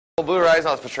Blue Horizon,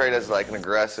 I was portrayed as like an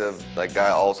aggressive guy.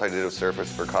 All I did was surf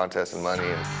for contests and money.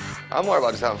 And I'm more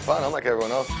about just having fun. I'm like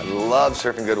everyone else. I love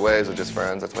surfing good waves with just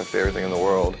friends. That's my favorite thing in the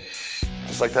world.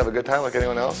 Just like to have a good time like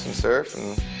anyone else and surf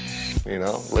and,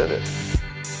 live it.